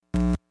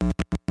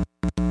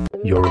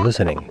You're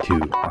listening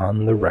to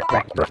On the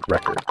Record.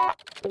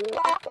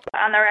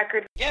 On the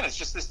record. Again, it's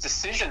just this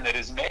decision that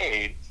is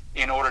made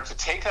in order to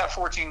take that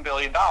 $14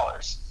 billion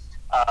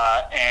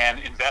and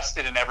invest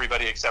it in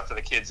everybody except for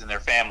the kids and their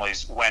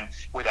families, when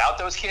without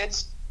those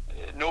kids,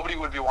 nobody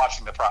would be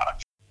watching the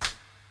product.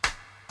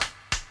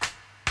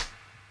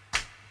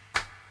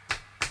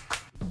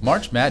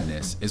 March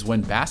Madness is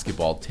when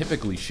basketball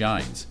typically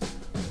shines,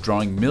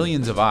 drawing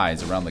millions of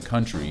eyes around the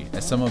country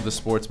as some of the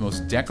sport's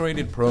most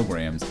decorated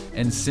programs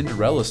and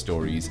Cinderella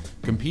stories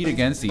compete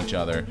against each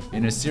other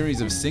in a series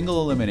of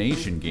single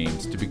elimination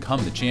games to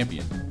become the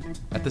champion.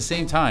 At the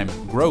same time,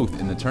 growth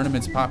in the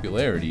tournament's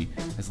popularity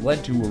has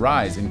led to a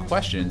rise in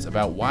questions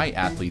about why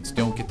athletes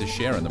don't get to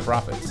share in the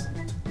profits.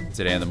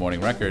 Today on the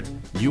Morning Record,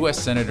 U.S.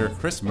 Senator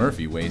Chris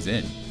Murphy weighs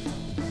in.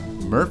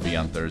 Murphy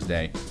on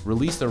Thursday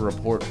released a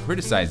report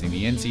criticizing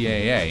the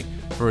NCAA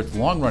for its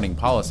long-running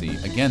policy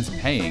against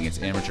paying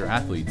its amateur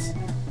athletes.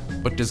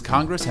 But does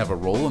Congress have a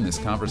role in this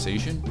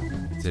conversation?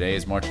 Today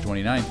is March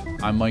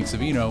 29th. I'm Mike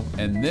Savino,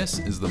 and this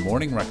is the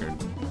Morning Record.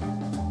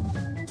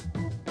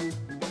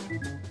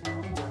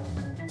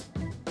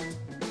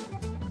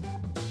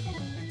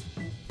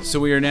 So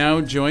we are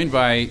now joined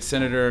by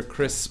Senator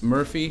Chris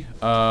Murphy,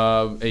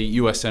 a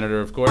U.S. Senator,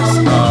 of course.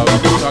 We're going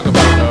to talk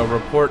about a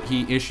report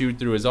he issued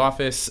through his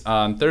office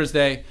on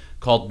Thursday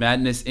called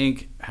Madness,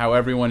 Inc., How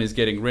Everyone is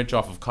Getting Rich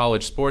Off of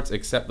College Sports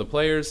Except the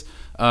Players.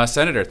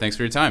 Senator, thanks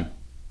for your time.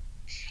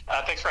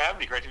 Thanks for having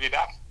me. Great to be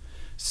back.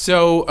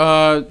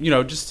 So,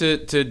 just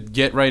to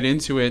get right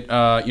into it,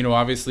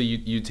 obviously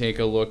you take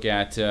a look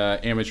at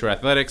amateur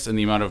athletics and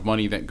the amount of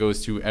money that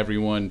goes to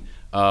everyone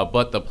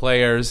but the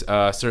players.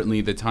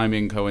 Certainly the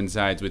timing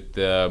coincides with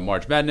the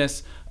March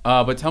Madness.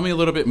 But tell me a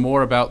little bit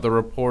more about the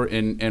report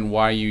and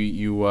why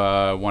you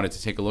wanted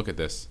to take a look at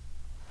this.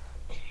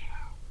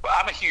 Well,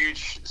 I'm a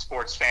huge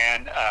sports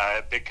fan,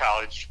 big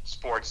college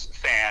sports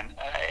fan,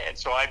 and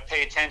so I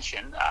pay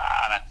attention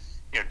on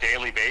a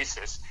daily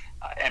basis.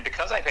 And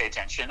because I pay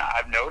attention,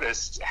 I've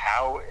noticed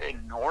how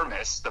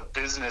enormous the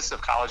business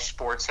of college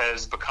sports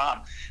has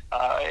become.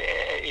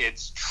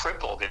 It's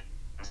tripled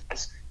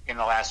in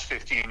the last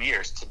 15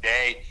 years.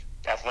 Today,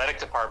 athletic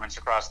departments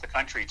across the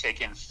country take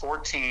in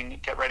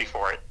 14, get ready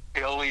for it,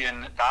 $1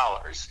 billion.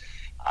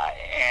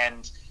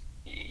 And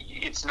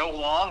it's no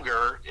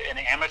longer an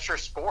amateur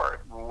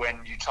sport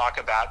when you talk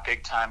about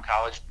big-time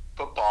college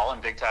football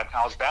and big-time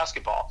college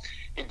basketball.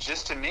 It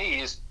just, to me,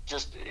 is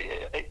just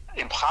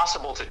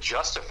impossible to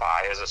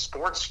justify as a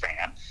sports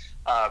fan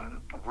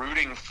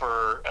rooting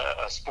for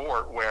a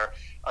sport where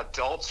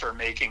adults are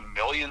making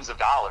millions of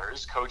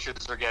dollars,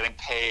 coaches are getting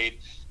paid,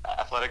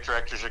 athletic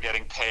directors are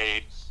getting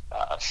paid,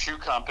 shoe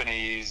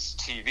companies,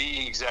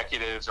 TV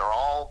executives are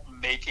all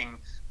making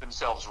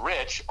themselves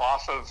rich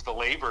off of the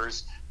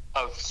labors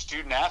of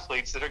student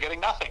athletes that are getting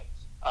nothing.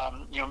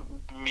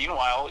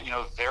 Meanwhile,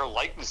 their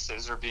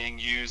likenesses are being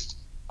used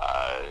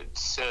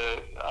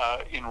to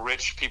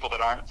enrich people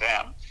that aren't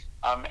them.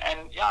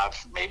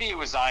 Maybe it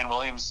was Zion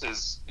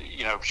Williams's,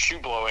 shoe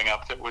blowing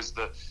up that was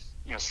the,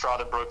 straw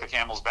that broke the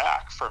camel's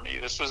back for me.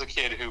 This was a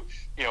kid who,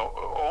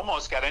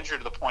 almost got injured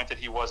to the point that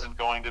he wasn't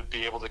going to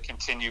be able to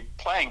continue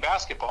playing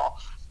basketball.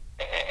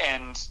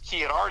 And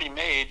he had already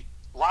made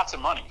lots of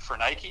money for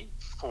Nike,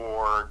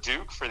 for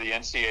Duke, for the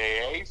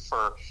NCAA,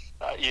 for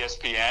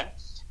ESPN.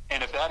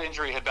 And if that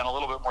injury had been a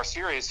little bit more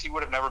serious, he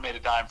would have never made a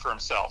dime for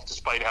himself,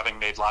 despite having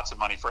made lots of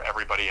money for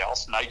everybody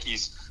else.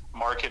 Nike's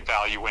market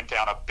value went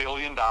down $1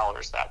 billion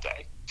that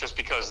day just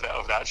because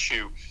of that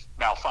shoe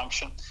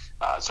malfunction.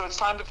 So it's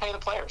time to pay the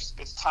players.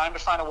 It's time to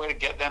find a way to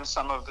get them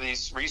some of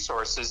these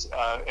resources.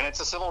 And it's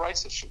a civil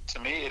rights issue. To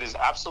me, it is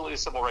absolutely a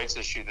civil rights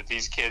issue that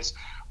these kids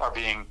are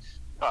being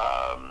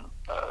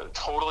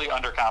totally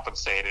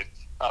undercompensated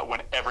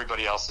when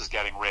everybody else is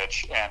getting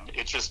rich. And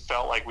it just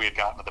felt like we had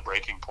gotten to the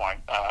breaking point.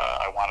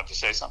 I wanted to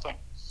say something.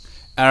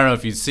 I don't know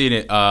if you've seen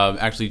it.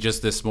 Actually,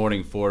 just this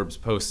morning, Forbes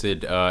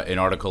posted an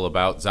article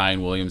about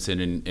Zion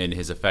Williamson and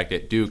his effect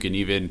at Duke. And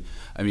even,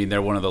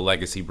 they're one of the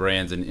legacy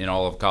brands in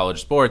all of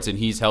college sports, and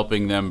he's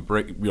helping them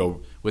break,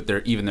 with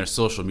their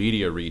social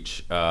media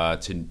reach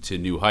to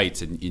new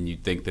heights. And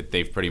you'd think that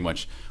they've pretty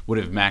much would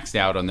have maxed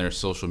out on their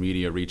social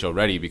media reach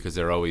already because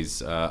they're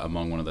always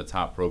among one of the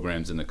top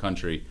programs in the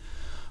country.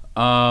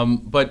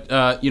 But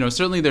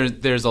certainly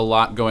there's a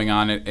lot going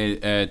on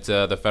at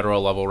the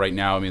federal level right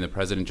now. The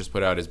president just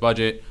put out his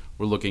budget.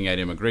 We're looking at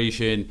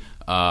immigration.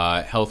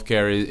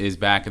 Healthcare is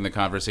back in the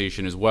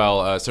conversation as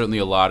well. Certainly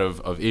a lot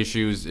of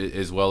issues,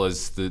 as well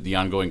as the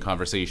ongoing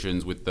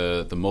conversations with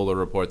the Mueller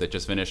report that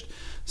just finished.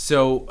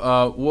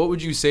 So what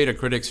would you say to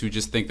critics who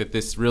just think that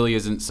this really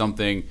isn't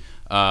something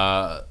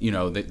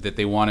that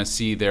they want to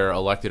see their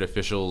elected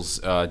officials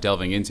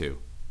delving into?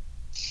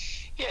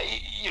 Yeah,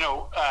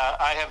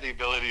 I have the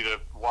ability to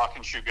walk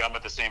and chew gum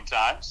at the same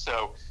time.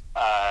 So,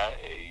 while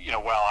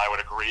I would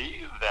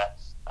agree that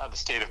the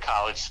state of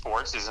college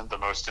sports isn't the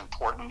most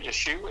important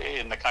issue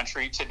in the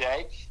country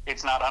today,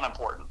 it's not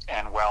unimportant.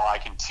 And while I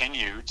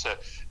continue to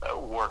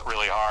work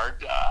really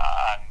hard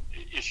on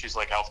issues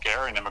like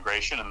healthcare and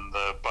immigration and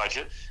the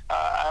budget,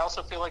 I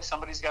also feel like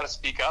somebody's got to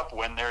speak up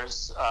when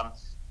there's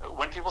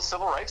when people's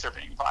civil rights are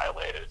being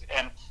violated.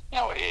 And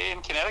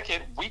in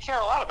Connecticut, we care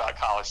a lot about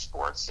college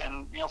sports,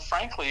 and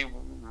frankly,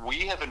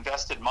 we have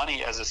invested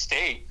money as a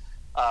state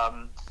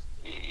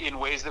in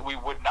ways that we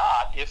would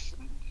not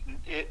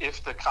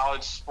if the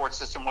college sports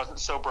system wasn't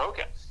so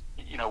broken.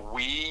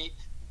 We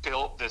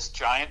built this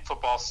giant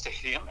football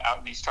stadium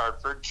out in East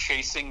Hartford,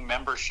 chasing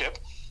membership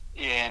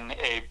in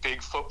a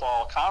big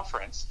football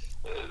conference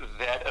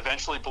that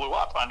eventually blew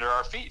up under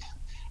our feet.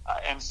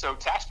 And so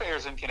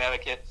taxpayers in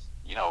Connecticut,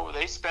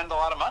 they spend a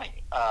lot of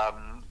money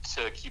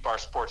to keep our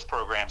sports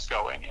programs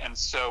going. And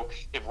so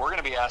if we're going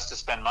to be asked to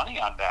spend money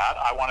on that,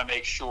 I want to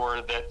make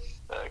sure that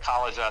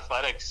college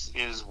athletics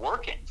is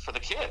working for the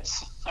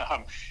kids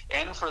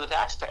and for the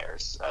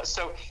taxpayers.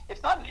 So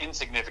it's not an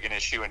insignificant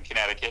issue in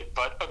Connecticut,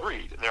 but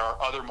agreed, there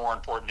are other more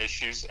important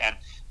issues, and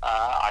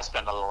I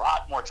spend a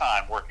lot more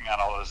time working on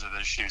all those other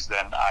issues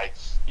than I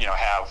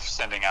have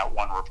sending out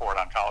one report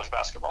on college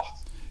basketball.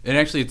 And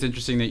actually, it's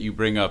interesting that you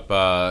bring up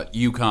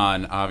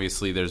UConn.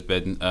 Obviously, there's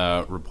been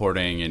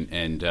reporting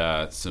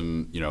and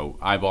some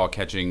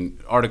eyeball-catching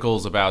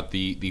articles about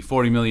the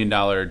 $40 million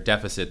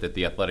deficit that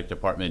the athletic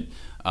department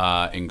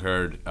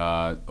incurred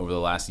over the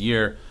last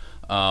year.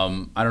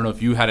 I don't know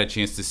if you had a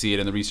chance to see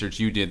it in the research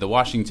you did. The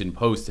Washington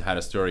Post had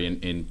a story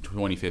in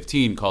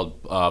 2015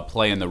 called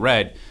 "Play in the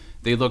Red."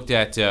 They looked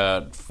at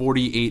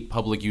 48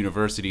 public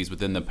universities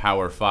within the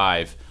Power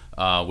Five.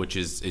 Which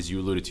is, as you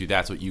alluded to,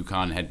 that's what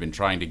UConn had been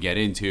trying to get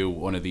into,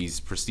 one of these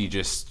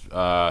prestigious,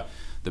 the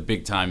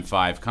Big Time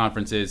 5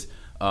 conferences.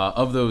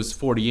 Of those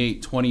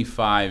 48,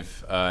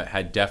 25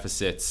 had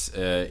deficits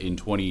in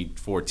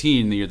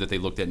 2014, the year that they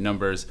looked at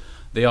numbers.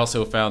 They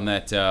also found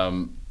that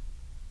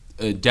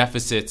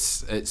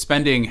deficits,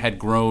 spending had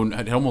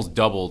almost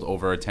doubled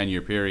over a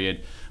 10-year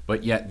period,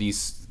 but yet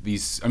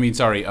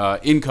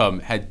income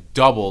had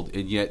doubled,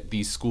 and yet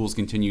these schools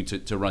continue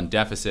to run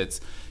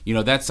deficits.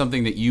 That's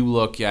something that you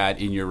look at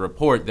in your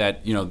report,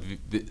 that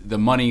the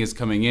money is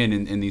coming in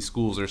and these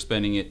schools are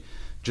spending it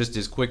just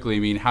as quickly. I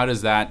mean, how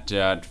does that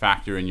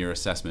factor in your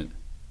assessment?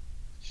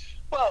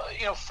 Well,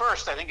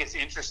 first, I think it's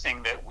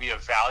interesting that we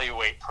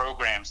evaluate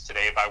programs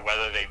today by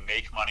whether they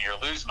make money or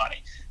lose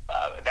money.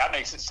 That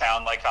makes it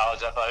sound like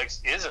college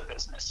athletics is a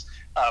business,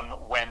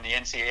 when the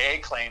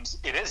NCAA claims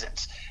it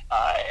isn't,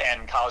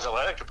 and college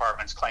athletic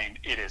departments claim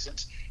it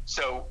isn't.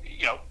 So,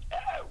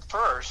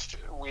 first,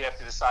 we have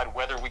to decide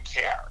whether we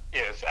care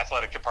if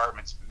athletic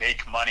departments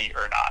make money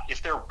or not.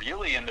 If they're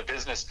really in the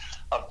business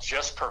of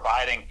just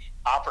providing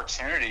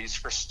opportunities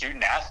for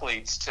student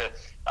athletes to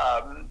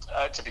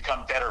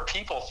become better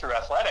people through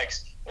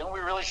athletics, then we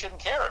really shouldn't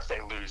care if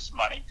they lose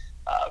money.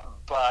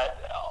 But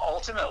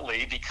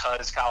ultimately,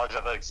 because college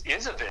athletics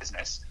is a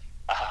business,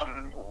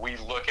 we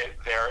look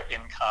at their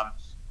income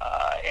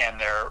and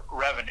their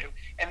revenue.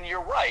 And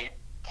you're right,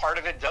 part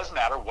of it does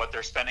matter what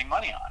they're spending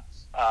money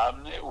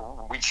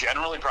on. We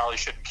generally probably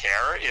shouldn't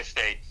care if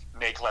they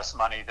make less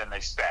money than they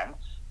spend,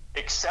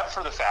 except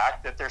for the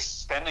fact that they're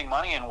spending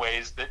money in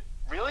ways that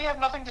really have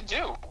nothing to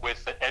do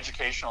with the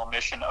educational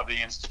mission of the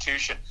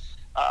institution.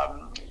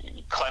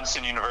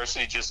 Clemson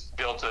University just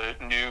built a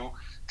new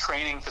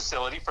training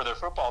facility for their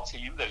football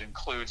team that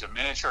includes a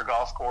miniature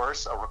golf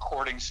course, a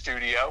recording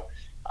studio.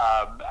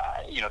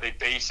 They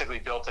basically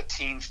built a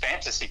teen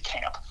fantasy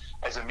camp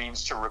as a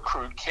means to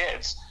recruit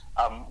kids.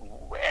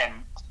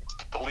 And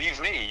believe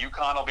me,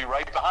 UConn will be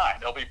right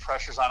behind. There'll be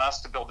pressures on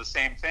us to build the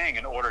same thing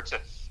in order to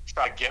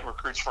try to get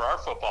recruits for our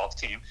football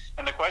team.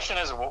 And the question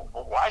is, well,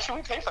 why should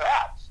we pay for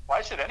that?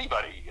 Why should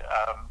anybody,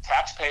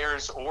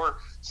 taxpayers or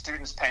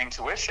students paying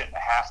tuition,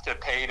 have to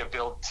pay to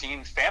build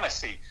teen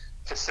fantasy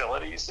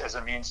facilities as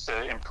a means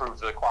to improve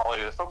the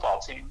quality of the football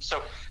team?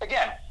 So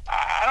again,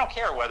 I don't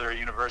care whether a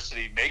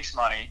university makes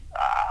money.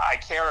 I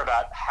care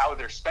about how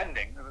they're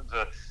spending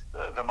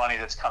the money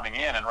that's coming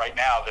in. And right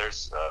now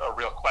there's a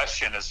real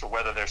question as to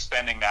whether they're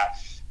spending that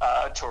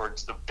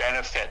towards the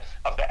benefit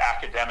of the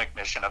academic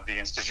mission of the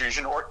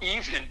institution, or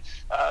even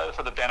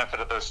for the benefit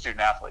of those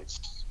student athletes.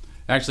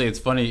 Actually, it's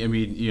funny. I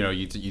mean,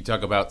 you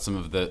talk about some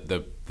of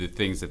the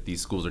things that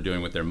these schools are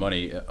doing with their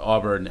money.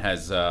 Auburn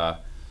has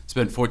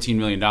spent $14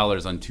 million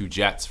on 2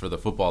 jets for the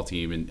football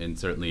team, and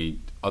certainly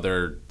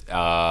other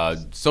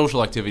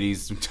social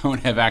activities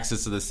don't have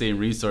access to the same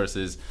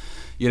resources.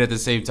 Yet at the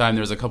same time,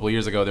 there was a couple of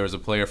years ago, there was a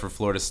player for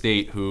Florida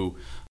State who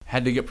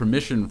had to get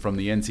permission from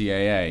the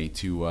NCAA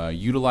to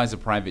utilize a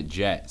private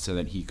jet so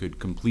that he could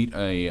complete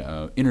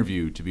a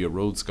interview to be a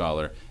Rhodes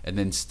Scholar and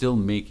then still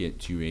make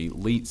it to a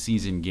late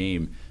season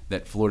game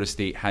that Florida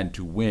State had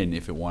to win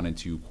if it wanted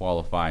to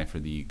qualify for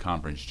the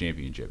conference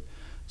championship.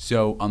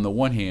 So on the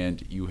one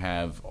hand, you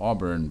have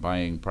Auburn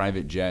buying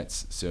private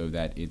jets so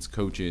that its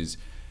coaches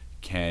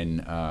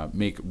can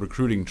make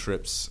recruiting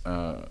trips,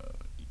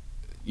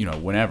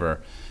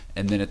 whenever.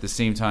 And then at the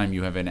same time,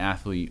 you have an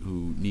athlete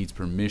who needs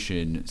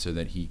permission so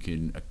that he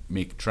can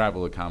make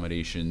travel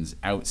accommodations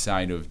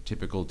outside of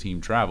typical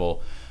team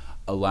travel,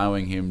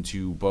 allowing him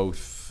to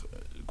both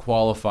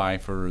qualify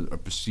for a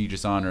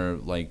prestigious honor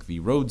like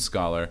the Rhodes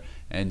Scholar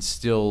and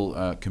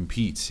still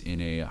compete in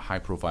a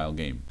high-profile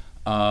game.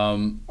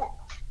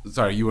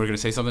 Sorry, you were going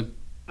to say something?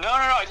 No.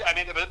 I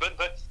mean,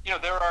 but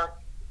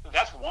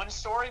that's one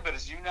story. But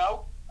as you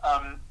know,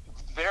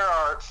 there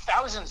are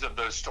thousands of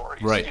those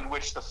stories in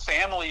which the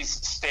families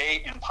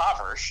stay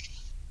impoverished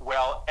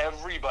while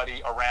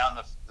everybody around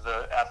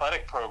the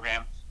athletic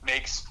program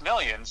makes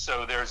millions.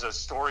 So there's a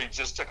story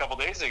just a couple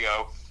days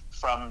ago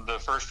from the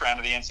first round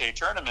of the NCAA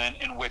tournament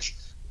in which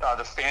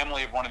the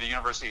family of one of the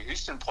University of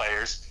Houston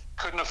players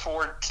couldn't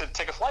afford to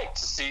take a flight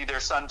to see their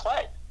son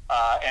play.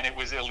 And it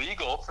was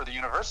illegal for the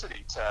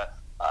university to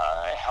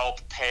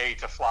help pay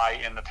to fly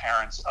in the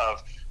parents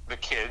of the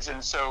kids.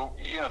 And so,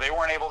 they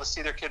weren't able to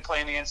see their kid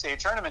play in the NCAA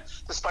tournament,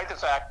 despite the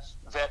fact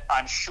that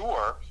I'm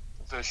sure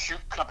the shoe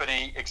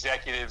company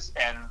executives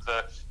and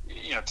the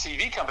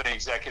TV company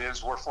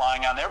executives were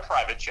flying on their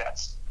private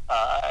jets.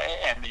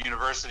 And the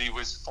university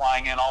was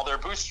flying in all their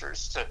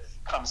boosters to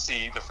come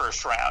see the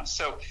first round.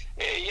 So,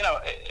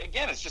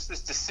 again, it's just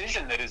this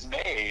decision that is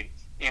made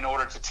in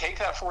order to take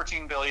that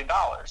 $14 billion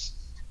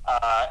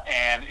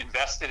and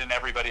invest it in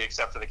everybody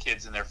except for the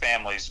kids and their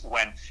families,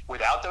 when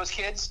without those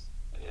kids,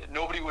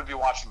 nobody would be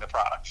watching the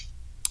product.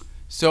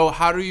 So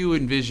how do you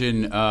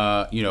envision,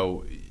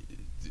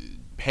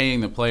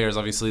 paying the players?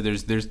 Obviously,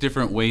 there's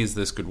different ways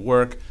this could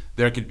work.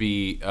 There could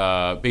be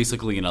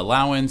basically an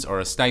allowance or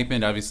a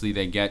stipend. Obviously,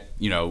 they get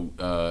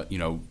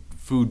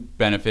food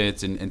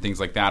benefits and things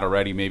like that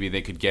already. Maybe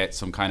they could get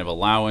some kind of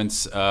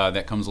allowance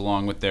that comes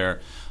along with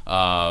their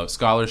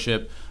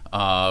scholarship.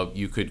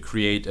 You could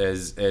create,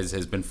 as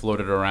has been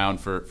floated around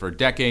for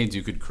decades,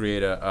 you could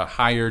create a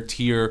higher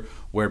tier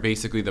where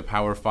basically the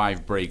Power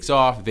 5 breaks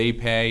off, they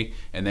pay,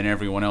 and then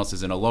everyone else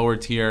is in a lower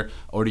tier?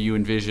 Or do you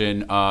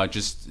envision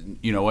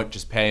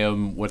just pay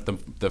them what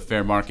the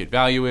fair market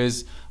value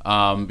is?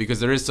 Because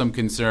there is some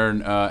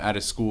concern at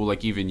a school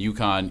like even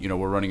UConn,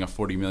 we're running a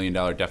 $40 million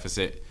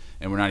deficit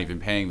and we're not even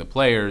paying the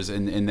players.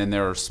 And then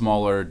there are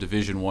smaller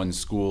Division I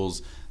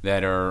schools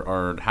that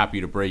are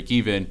happy to break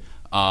even,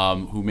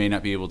 who may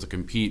not be able to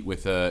compete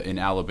with an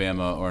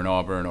Alabama or an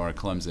Auburn or a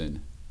Clemson.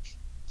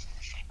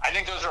 I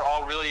think those are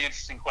all really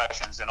interesting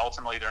questions, and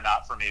ultimately they're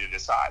not for me to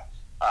decide.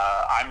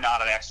 I'm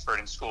not an expert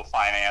in school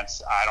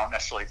finance. I don't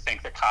necessarily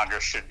think that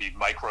Congress should be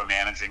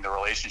micromanaging the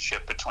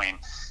relationship between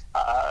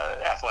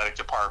athletic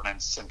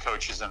departments and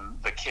coaches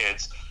and the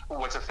kids.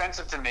 What's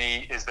offensive to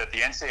me is that the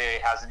NCAA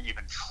hasn't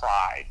even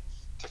tried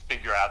to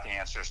figure out the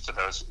answers to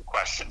those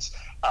questions.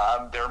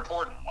 They're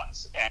important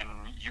ones, and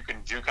you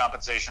can do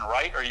compensation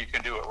right or you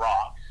can do it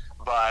wrong.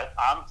 But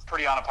I'm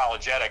pretty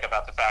unapologetic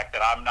about the fact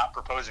that I'm not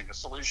proposing a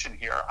solution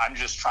here. I'm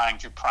just trying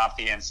to prompt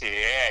the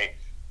NCAA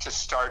to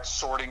start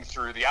sorting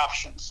through the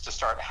options, to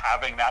start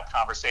having that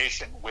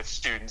conversation with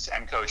students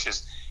and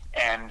coaches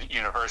and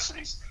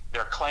universities.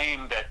 Their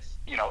claim that,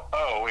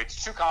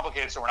 it's too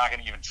complicated, so we're not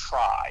going to even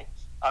try,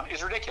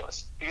 is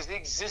ridiculous, because the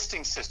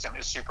existing system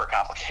is super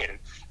complicated.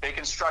 They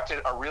constructed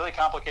a really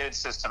complicated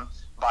system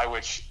by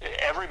which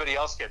everybody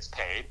else gets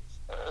paid,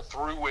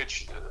 through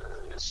which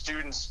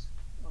students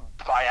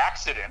by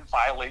accident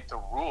violate the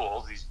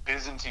rules, these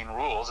Byzantine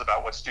rules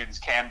about what students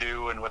can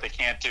do and what they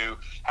can't do,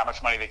 how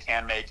much money they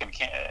can make and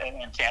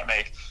can't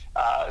make.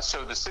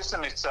 So the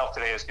system itself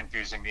today is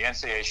confusing. The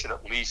NCAA should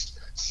at least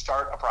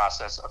start a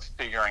process of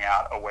figuring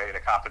out a way to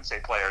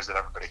compensate players that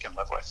everybody can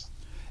live with.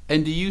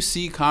 And do you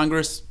see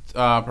Congress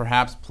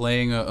perhaps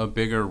playing a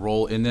bigger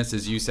role in this?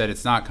 As you said,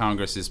 it's not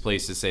Congress's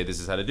place to say this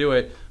is how to do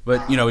it.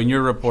 But, in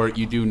your report,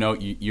 you do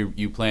note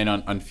you plan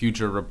on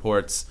future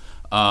reports.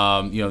 The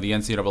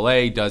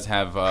NCAA does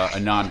have a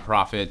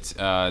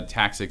nonprofit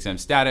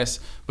tax-exempt status,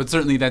 but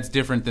certainly that's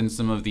different than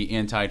some of the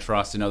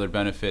antitrust and other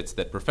benefits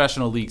that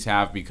professional leagues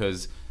have,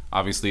 because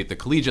obviously at the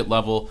collegiate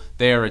level,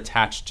 they are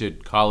attached to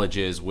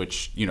colleges,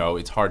 which,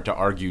 it's hard to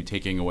argue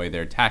taking away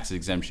their tax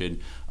exemption.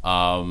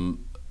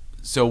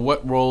 So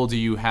what role do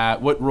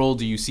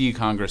you see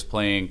Congress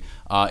playing,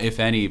 if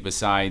any,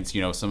 besides,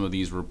 some of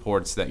these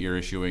reports that you're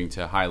issuing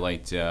to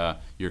highlight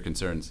your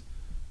concerns?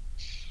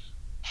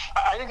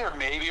 I think there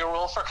may be a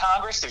role for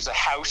Congress. There's a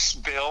House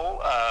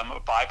bill, a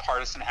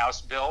bipartisan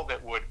House bill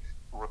that would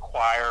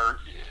require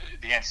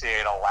the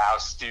NCAA to allow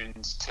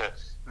students to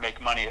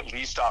make money at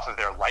least off of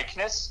their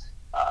likeness.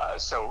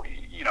 So,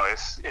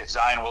 if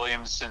Zion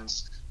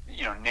Williamson's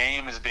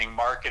name is being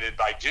marketed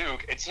by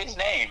Duke, it's his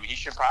name. He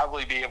should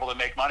probably be able to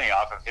make money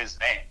off of his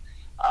name.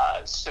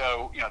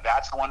 So,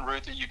 that's one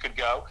route that you could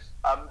go.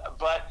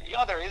 But,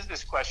 there is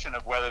this question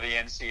of whether the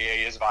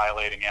NCAA is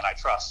violating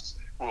antitrust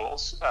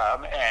rules.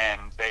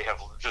 And they have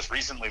just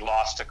recently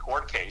lost a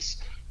court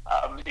case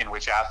in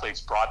which athletes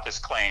brought this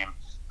claim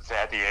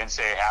that the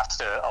NCAA has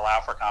to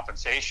allow for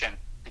compensation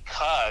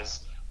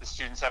because the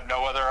students have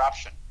no other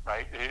option,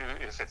 right?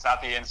 If it's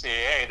not the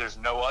NCAA, there's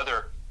no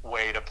other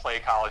way to play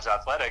college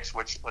athletics,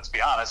 which, let's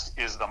be honest,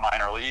 is the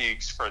minor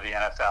leagues for the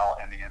NFL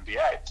and the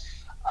NBA.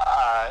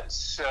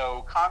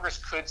 So Congress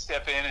could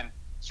step in and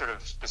sort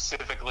of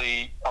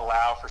specifically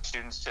allow for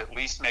students to at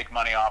least make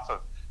money off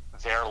of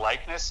their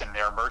likeness and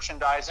their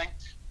merchandising.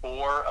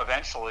 or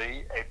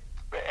eventually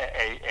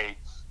a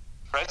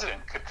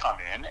president could come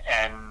in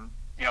and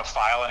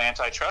file an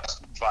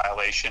antitrust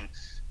violation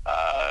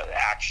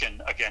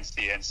action against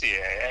the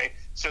NCAA.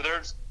 So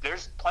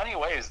there's plenty of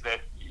ways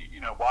that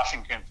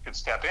Washington could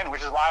step in,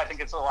 which is why I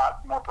think it's a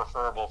lot more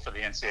preferable for the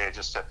NCAA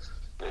just to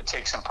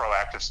take some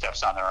proactive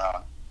steps on their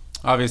own.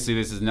 Obviously,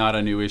 this is not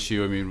a new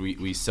issue. I mean,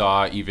 we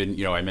saw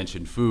even, I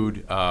mentioned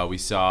food. We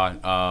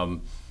saw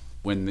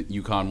when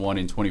UConn won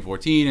in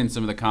 2014 and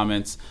some of the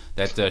comments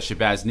that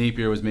Shabazz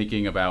Napier was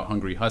making about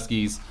hungry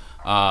Huskies.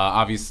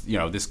 Obviously,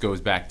 this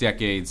goes back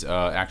decades.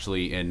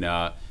 Actually, and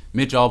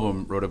Mitch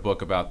Albom wrote a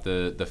book about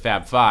the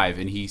Fab Five,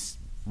 and he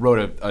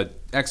wrote an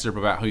excerpt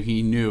about how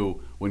he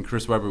knew when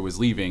Chris Webber was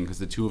leaving, because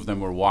the two of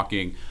them were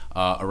walking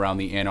around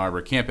the Ann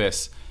Arbor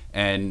campus,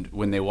 and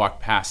when they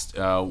walked past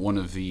one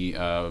of the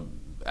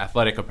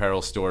athletic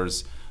apparel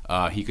stores,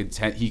 he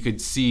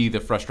could see the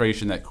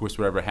frustration that Chris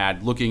Webber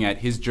had looking at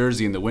his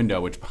jersey in the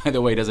window, which, by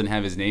the way, doesn't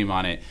have his name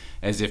on it,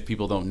 as if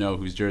people don't know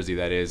whose jersey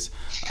that is.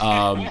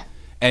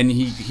 And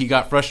he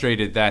got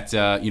frustrated that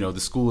the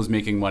school is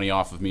making money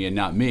off of me and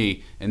not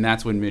me, and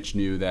that's when Mitch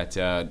knew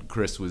that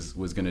Chris was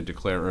going to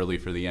declare early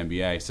for the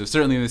NBA. So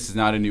certainly this is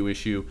not a new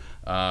issue.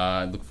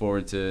 I look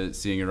forward to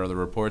seeing your other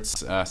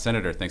reports.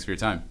 Senator, thanks for your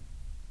time.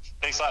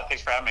 Thanks a lot.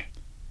 Thanks for having me.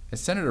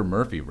 As Senator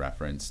Murphy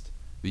referenced,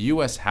 the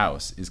U.S.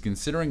 House is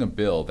considering a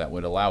bill that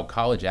would allow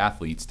college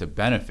athletes to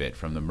benefit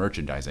from the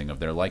merchandising of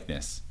their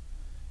likeness.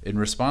 In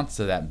response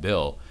to that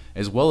bill,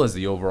 as well as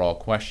the overall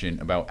question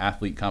about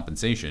athlete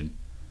compensation,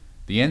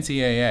 the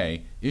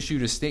NCAA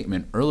issued a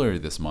statement earlier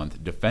this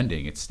month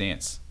defending its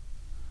stance.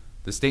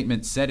 The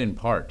statement said in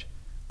part,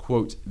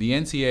 quote, "The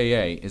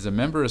NCAA is a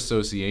member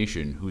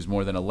association whose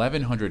more than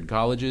 1,100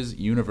 colleges,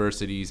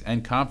 universities,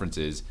 and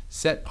conferences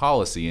set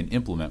policy and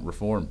implement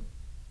reform.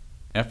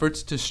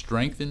 Efforts to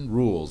strengthen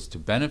rules to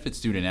benefit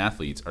student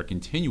athletes are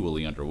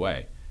continually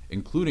underway,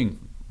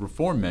 including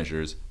reform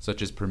measures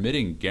such as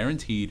permitting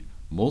guaranteed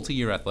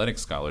multi-year athletic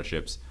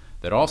scholarships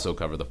that also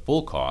cover the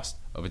full cost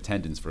of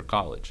attendance for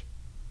college.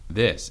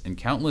 This and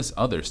countless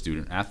other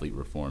student-athlete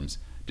reforms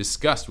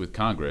discussed with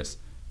Congress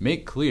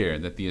make clear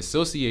that the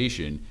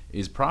association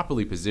is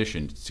properly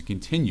positioned to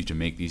continue to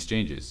make these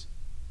changes."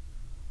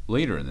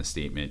 Later in the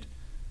statement,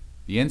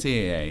 the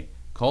NCAA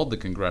called the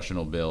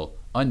congressional bill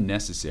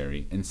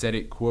unnecessary and said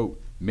it, quote,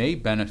 "may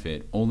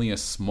benefit only a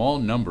small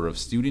number of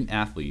student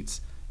athletes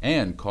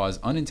and cause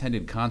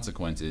unintended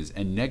consequences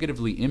and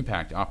negatively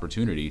impact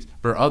opportunities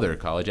for other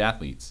college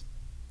athletes."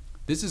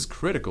 This is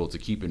critical to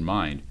keep in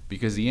mind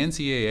because the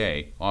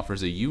NCAA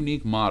offers a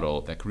unique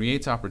model that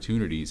creates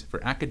opportunities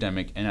for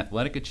academic and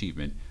athletic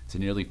achievement to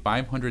nearly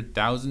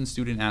 500,000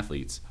 student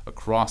athletes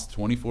across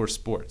 24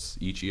 sports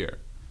each year.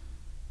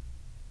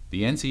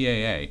 The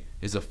NCAA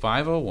is a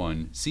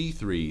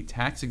 501c3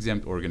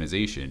 tax-exempt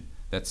organization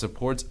that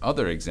supports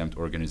other exempt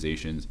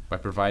organizations by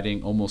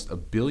providing almost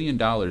 $1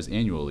 billion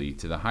annually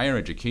to the higher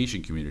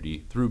education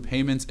community through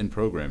payments and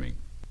programming.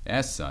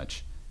 As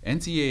such,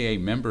 NCAA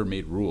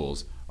member-made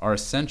rules are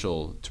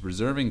essential to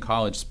preserving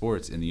college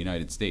sports in the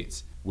United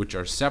States, which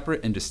are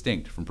separate and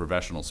distinct from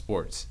professional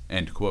sports.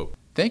 End quote.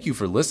 Thank you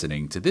for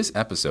listening to this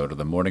episode of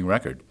The Morning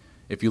Record.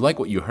 If you like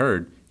what you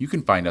heard, you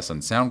can find us on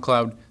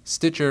SoundCloud,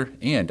 Stitcher,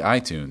 and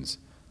iTunes.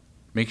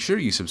 Make sure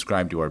you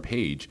subscribe to our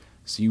page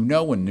so you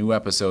know when new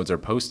episodes are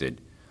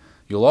posted.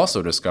 You'll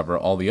also discover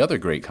all the other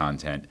great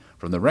content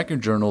from the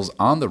Record Journal's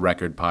On the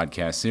Record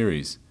podcast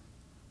series.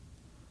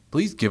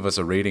 Please give us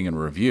a rating and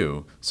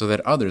review so that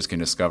others can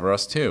discover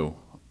us too.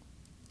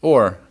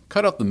 Or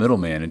cut out the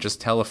middleman and just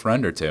tell a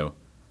friend or two.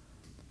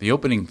 The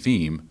opening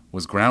theme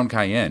was Ground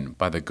Cayenne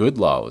by the Good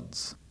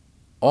Loads.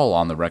 All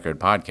On the Record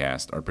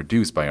podcasts are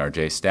produced by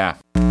RJ staff.